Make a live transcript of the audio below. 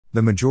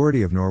The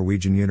majority of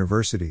Norwegian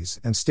universities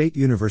and state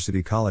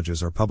university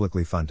colleges are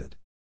publicly funded.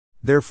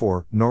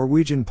 Therefore,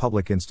 Norwegian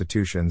public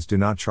institutions do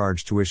not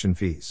charge tuition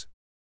fees.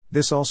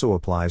 This also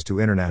applies to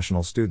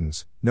international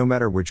students, no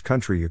matter which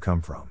country you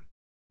come from.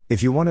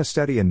 If you want to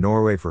study in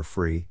Norway for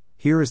free,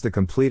 here is the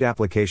complete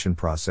application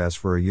process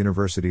for a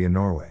university in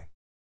Norway.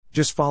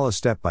 Just follow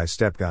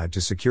step-by-step guide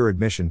to secure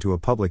admission to a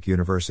public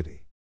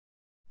university.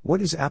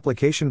 What is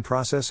application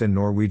process in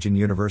Norwegian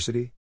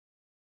University?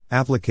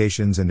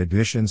 Applications and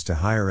admissions to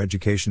higher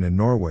education in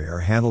Norway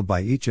are handled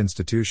by each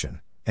institution,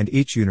 and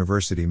each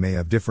university may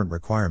have different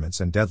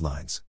requirements and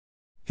deadlines.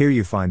 Here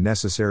you find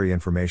necessary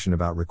information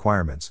about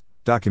requirements,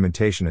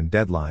 documentation and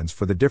deadlines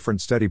for the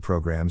different study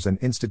programs and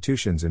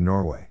institutions in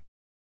Norway.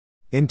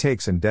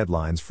 Intakes and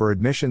deadlines for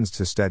admissions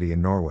to study in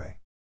Norway.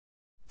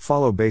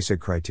 Follow basic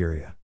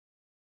criteria.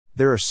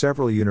 There are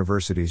several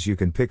universities you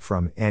can pick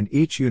from, and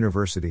each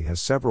university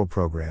has several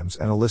programs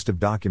and a list of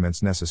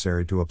documents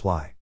necessary to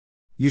apply.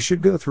 You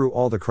should go through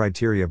all the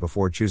criteria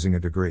before choosing a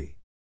degree.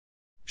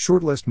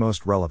 Shortlist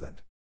most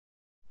relevant.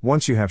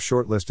 Once you have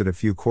shortlisted a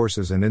few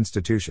courses and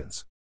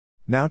institutions,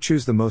 now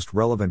choose the most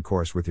relevant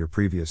course with your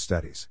previous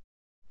studies.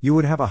 You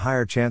would have a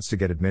higher chance to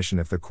get admission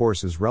if the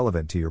course is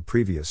relevant to your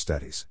previous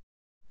studies.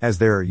 As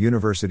there are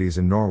universities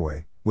in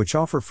Norway which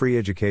offer free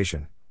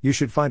education, you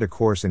should find a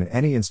course in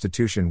any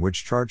institution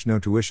which charge no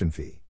tuition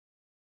fee.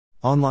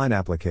 Online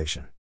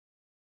application.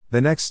 The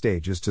next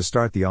stage is to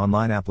start the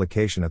online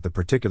application at the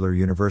particular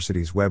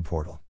university's web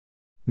portal.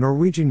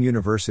 Norwegian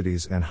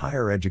universities and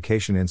higher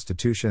education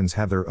institutions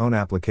have their own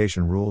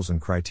application rules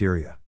and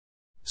criteria.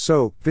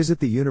 So, visit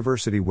the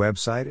university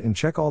website and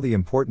check all the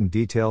important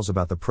details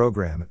about the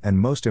program, and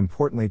most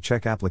importantly,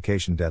 check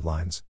application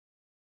deadlines.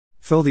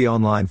 Fill the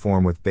online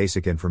form with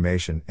basic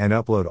information and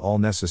upload all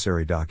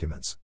necessary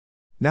documents.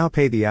 Now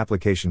pay the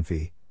application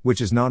fee,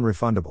 which is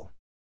non-refundable.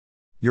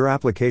 Your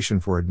application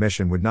for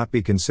admission would not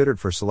be considered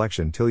for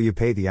selection till you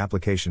pay the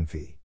application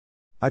fee.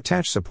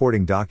 Attach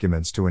supporting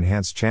documents to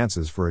enhance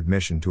chances for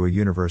admission to a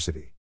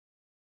university.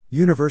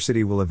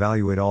 University will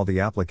evaluate all the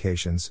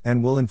applications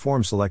and will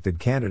inform selected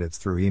candidates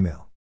through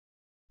email.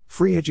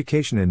 Free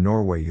education in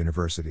Norway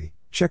University,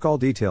 check all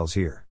details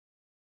here.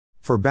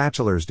 For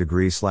bachelor's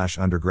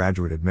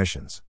degree/undergraduate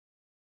admissions.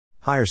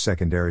 Higher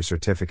secondary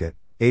certificate,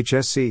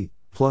 HSC,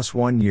 plus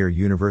 1 year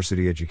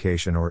university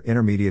education or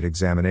intermediate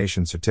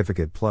examination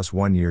certificate plus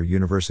 1 year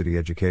university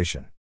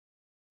education.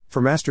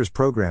 For master's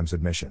programs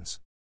admissions,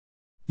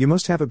 you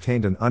must have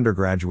obtained an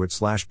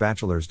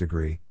undergraduate/bachelor's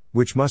degree,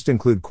 which must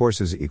include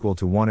courses equal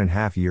to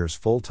 1.5 years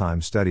full-time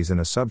studies in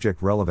a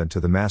subject relevant to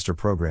the master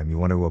program you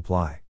want to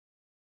apply.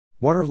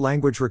 What are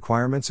language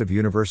requirements of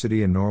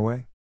university in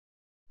Norway?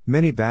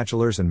 Many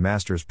bachelor's and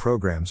master's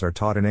programs are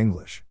taught in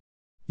English.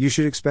 You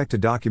should expect to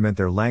document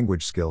their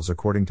language skills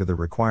according to the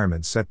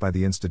requirements set by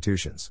the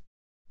institutions.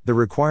 The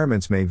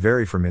requirements may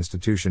vary from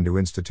institution to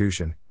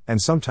institution,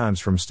 and sometimes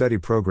from study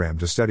program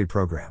to study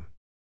program.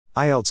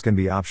 IELTS can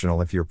be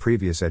optional if your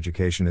previous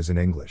education is in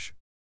English.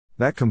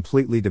 That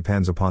completely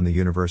depends upon the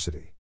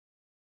university.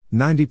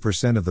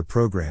 90% of the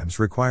programs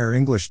require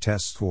English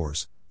test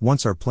scores,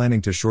 once are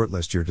planning to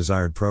shortlist your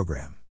desired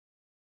program.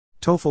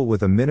 TOEFL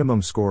with a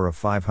minimum score of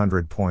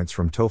 500 points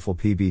from TOEFL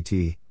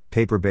PBT,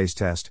 paper-based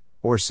test,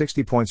 or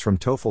 60 points from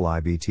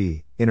TOEFL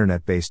IBT,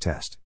 internet-based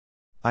test.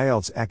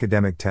 IELTS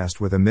academic test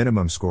with a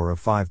minimum score of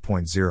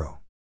 5.0.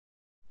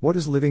 What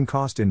is living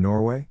cost in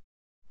Norway?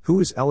 Who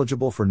is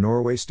eligible for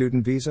Norway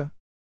student visa?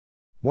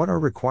 What are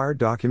required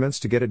documents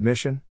to get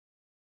admission?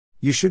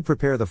 You should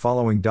prepare the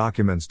following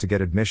documents to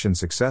get admission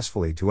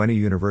successfully to any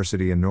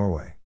university in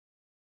Norway.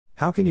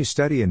 How can you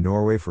study in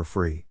Norway for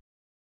free?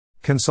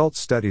 Consult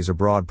Studies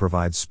Abroad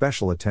provides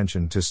special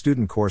attention to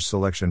student course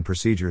selection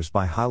procedures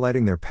by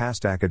highlighting their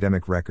past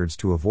academic records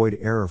to avoid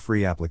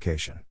error-free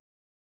application.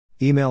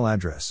 Email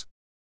address.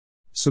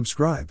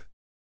 Subscribe.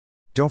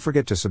 Don't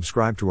forget to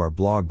subscribe to our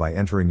blog by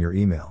entering your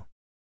email.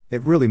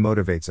 It really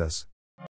motivates us.